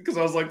 Because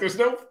I was like, there's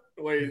no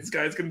way this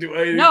guy's going to do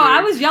anything. No,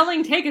 I was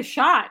yelling, take a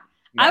shot.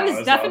 No, I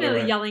was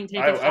definitely yelling,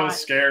 take a shot. I was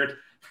scared.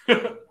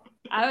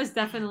 I was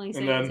definitely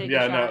saying, and then, take a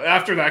shot. No.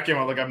 After that game,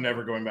 I'm like, I'm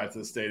never going back to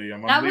the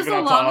stadium. That was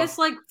the longest,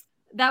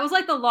 that was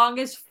like the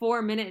longest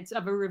 4 minutes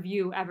of a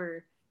review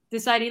ever.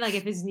 Deciding like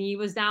if his knee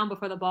was down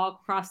before the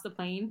ball crossed the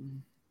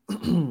plane.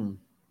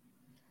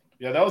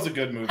 Yeah, that was a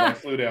good move. I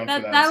flew down for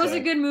that. That was a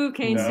good move,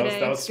 Canes today.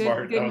 That was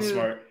smart. That was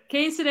smart.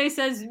 Canes today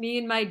says me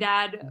and my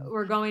dad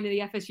were going to the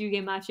FSU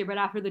game last year, but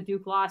after the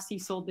Duke lost, he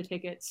sold the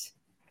tickets.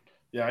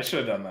 Yeah, I should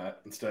have done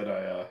that. Instead,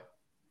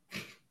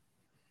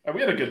 we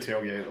had a good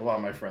tailgate. A lot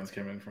of my friends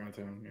came in from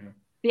town.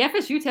 The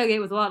FSU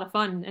tailgate was a lot of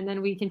fun, and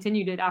then we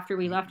continued it after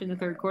we left in the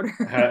third quarter.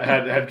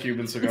 had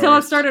Cuban cigars until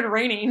it started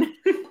raining.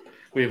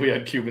 we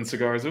had Cuban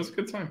cigars. It was a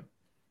good time.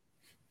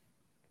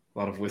 A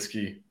lot of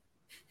whiskey.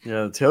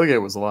 Yeah, the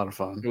tailgate was a lot of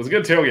fun. It was a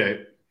good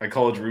tailgate. My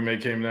college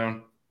roommate came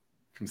down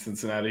from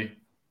Cincinnati.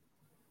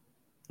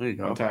 There you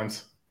go.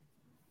 Sometimes.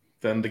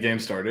 Then the game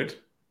started.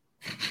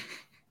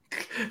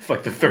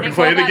 Like the third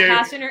play of the game.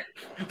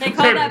 They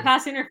called that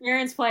pass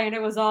interference play, and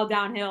it was all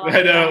downhill.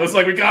 I know. It was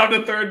like, we got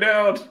him to third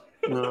down.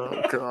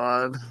 Oh,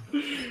 God.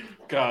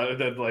 God. And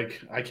then,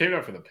 I came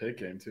out for the Pitt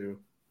game, too.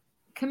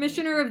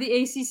 Commissioner of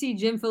the ACC,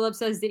 Jim Phillips,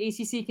 says the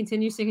ACC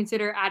continues to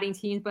consider adding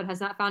teams, but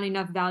has not found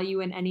enough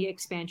value in any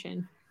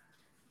expansion.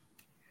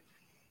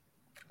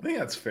 I think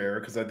that's fair,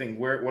 because I think,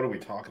 what are we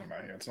talking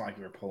about here? It's not like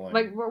you're pulling.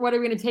 What are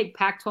we going to take,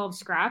 Pac-12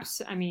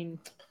 scraps? I mean,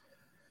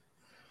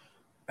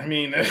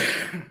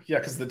 yeah,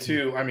 because the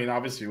two,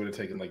 obviously you would have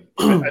taken,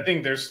 I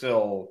think they're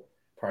still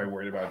probably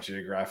worried about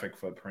geographic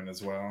footprint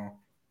as well.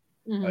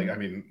 Mm-hmm.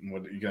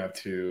 What you're going to have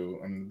to,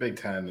 the Big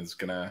Ten is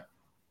going to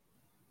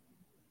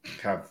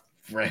have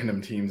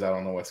random teams out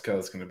on the West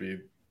Coast. It's going to be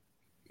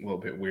a little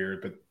bit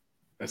weird, but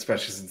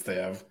especially since they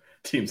have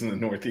teams in the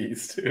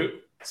Northeast too.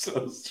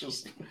 So it's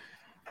just,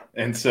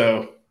 and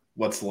so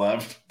what's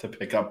left to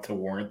pick up to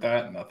warrant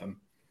that? Nothing.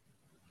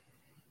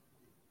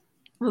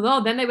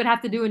 Well, then they would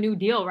have to do a new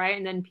deal, right?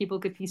 And then people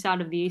could piece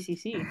out of the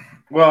ACC.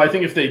 Well, I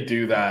think if they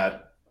do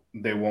that,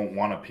 they won't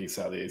want to piece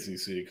out the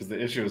ACC, because the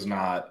issue is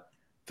not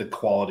the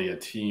quality of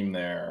team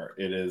there.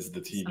 It is the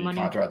TV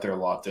contract they're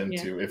locked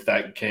into. Yeah. If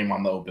that came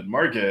on the open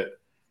market,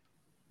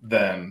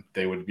 then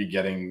they would be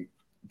getting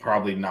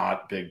probably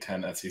not Big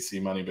Ten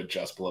SEC money, but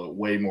just below,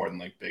 way more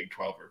than Big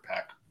 12 or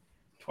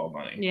Pac-12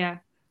 money. Yeah.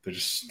 They're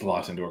just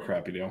locked into a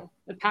crappy deal.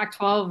 The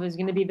Pac-12 is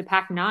going to be the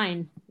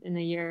Pac-9 in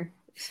the year,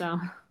 so...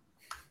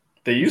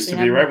 They used to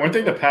be, right? Weren't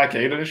they the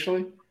Pac-8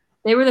 initially?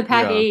 They were the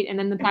Pac-8 and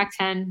then the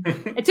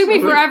Pac-10. It took me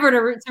forever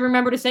to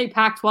remember to say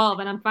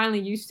Pac-12, and I'm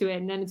finally used to it,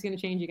 and then it's going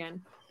to change again.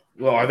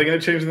 Well, are they going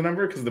to change the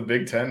number? Because the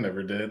Big 10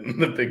 never did,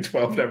 and the Big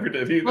 12 never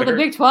did either. Well, the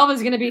Big 12 is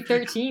going to be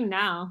 13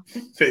 now.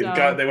 They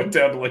went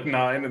down to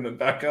 9 and then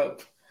back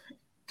up.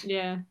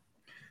 Yeah.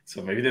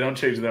 So maybe they don't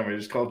change the number. They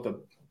just call it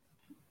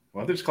why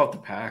don't they just call it the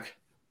Pac?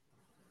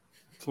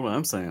 That's what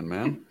I'm saying,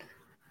 man.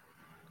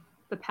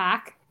 The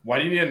Pac? Why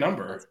do you need a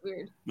number? That's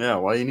weird. Yeah,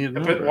 why do you need a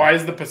number? But why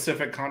is the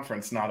Pacific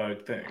Conference not a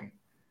thing?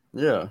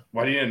 Yeah.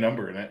 Why do you need a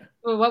number in it?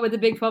 Well, what would the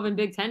Big 12 and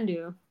Big 10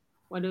 do?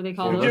 What do they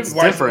call those? It's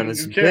different.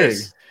 It's big.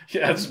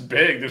 Yeah, it's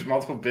big. There's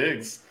multiple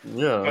bigs.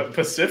 Yeah. But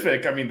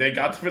Pacific, they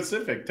got the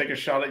Pacific. Take a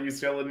shot at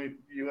UCLA and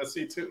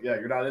USC too. Yeah,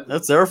 you're not in.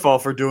 That's their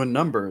fault for doing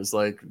numbers.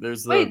 Isn't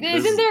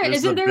there a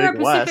Pacific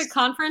West.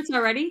 Conference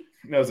already?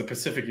 No, it's a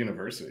Pacific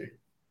University.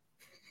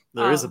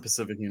 There is a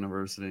Pacific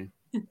University.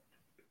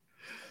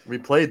 We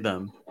played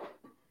them.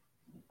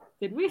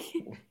 Did we?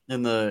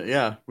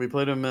 We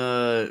played them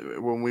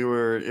when we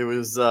were. It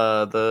was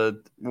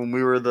when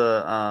we were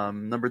the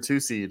number 2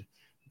 seed.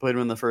 We played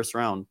them in the first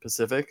round.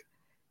 Pacific.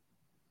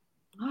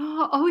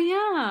 Oh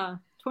yeah,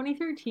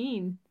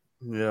 2013.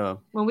 Yeah.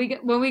 When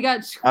we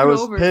got screwed I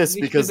was over, pissed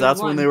because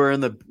that's when they were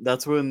in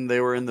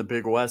the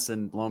Big West,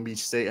 and Long Beach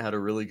State had a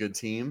really good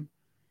team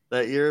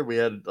that year. We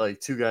had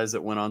 2 guys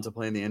that went on to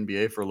play in the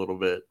NBA for a little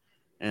bit,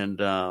 and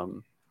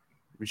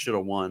we should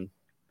have won.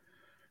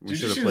 We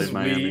should have played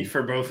Miami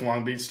for both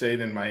Long Beach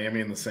State and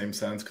Miami in the same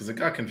sense, because it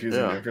got confusing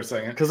there for a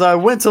second. Because I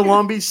went to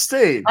Long Beach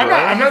State.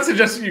 I'm not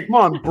suggesting you. Come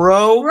on,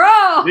 bro.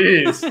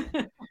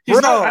 Jeez.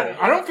 He's not,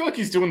 I don't feel like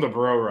he's doing the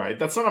bro right.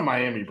 That's not a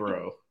Miami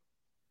bro.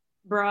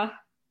 Bruh.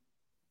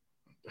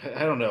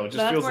 I don't know. It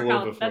just feels a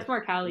little bit. That's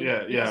more Cali.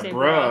 Yeah,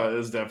 bruh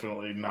is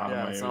definitely not a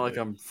Miami. It's not like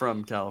I'm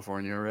from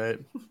California, right?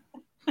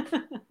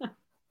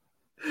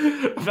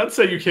 I'm not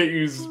saying you can't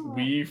use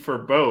we for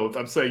both.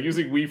 I'm saying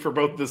using we for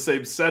both in the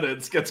same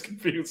sentence gets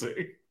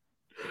confusing.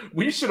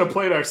 We should have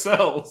played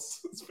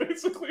ourselves. It's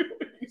basically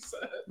what you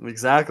said.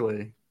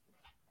 Exactly.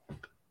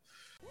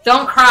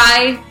 Don't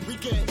cry.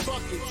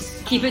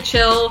 Keep it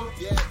chill.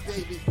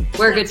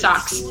 Wear good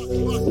socks.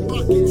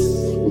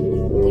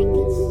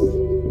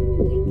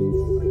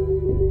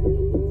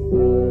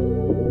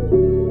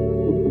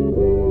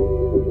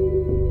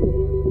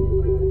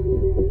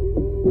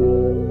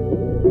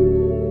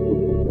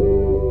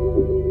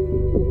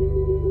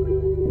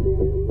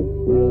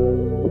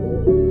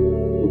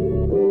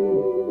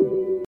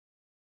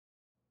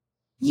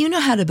 You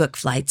know how to book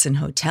flights and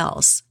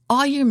hotels.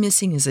 All you're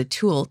missing is a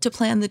tool to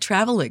plan the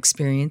travel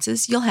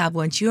experiences you'll have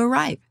once you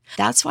arrive.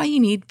 That's why you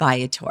need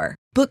Viator.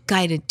 Book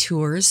guided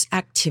tours,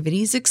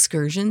 activities,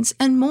 excursions,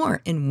 and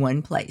more in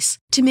one place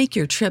to make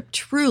your trip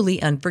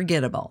truly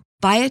unforgettable.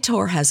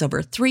 Viator has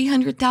over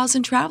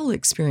 300,000 travel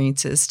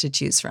experiences to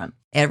choose from.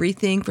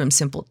 Everything from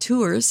simple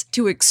tours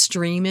to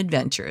extreme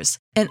adventures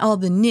and all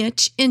the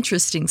niche,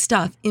 interesting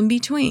stuff in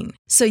between.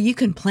 So you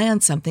can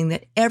plan something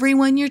that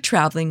everyone you're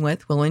traveling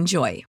with will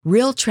enjoy.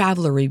 Real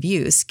traveler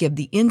reviews give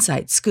the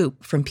inside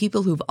scoop from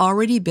people who've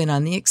already been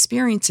on the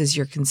experiences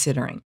you're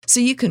considering. So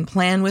you can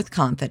plan with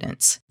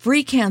confidence.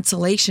 Free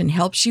cancellation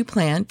helps you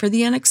plan for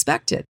the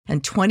unexpected.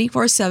 And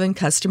 24/7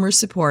 customer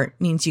support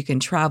means you can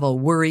travel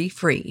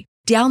worry-free.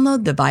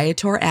 Download the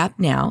Viator app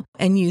now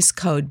and use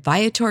code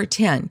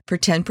Viator10 for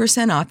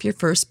 10% off your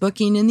first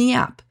booking in the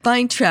app.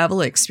 Find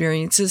travel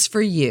experiences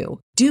for you.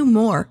 Do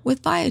more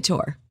with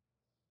Viator.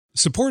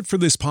 Support for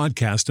this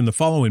podcast and the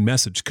following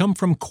message come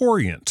from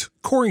Corient.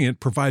 Corient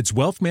provides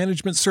wealth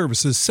management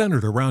services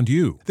centered around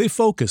you. They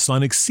focus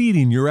on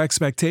exceeding your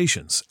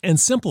expectations and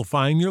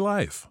simplifying your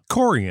life.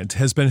 Corient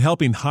has been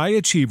helping high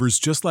achievers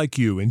just like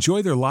you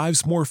enjoy their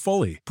lives more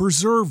fully,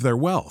 preserve their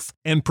wealth,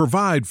 and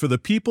provide for the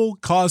people,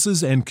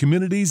 causes, and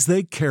communities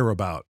they care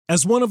about.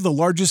 As one of the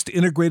largest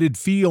integrated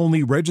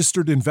fee-only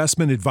registered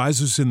investment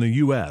advisors in the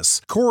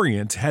U.S.,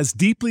 Corient has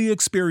deeply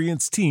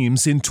experienced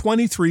teams in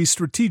 23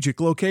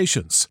 strategic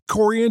locations.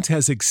 Corient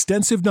has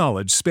extensive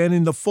knowledge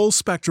spanning the full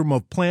spectrum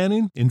of planning,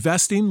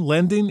 investing,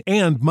 lending,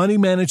 and money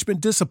management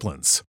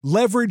disciplines.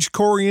 Leverage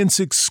Corient's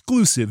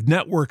exclusive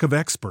network of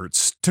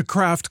experts to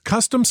craft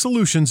custom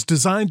solutions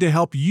designed to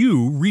help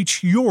you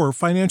reach your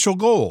financial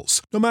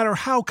goals, no matter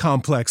how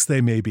complex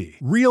they may be.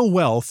 Real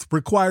wealth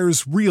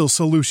requires real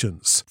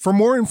solutions. For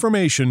more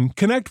information,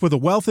 connect with a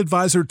wealth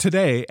advisor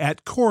today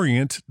at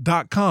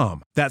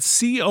Corient.com.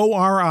 That's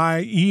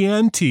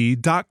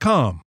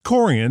Corient.com.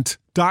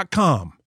 Corient.com.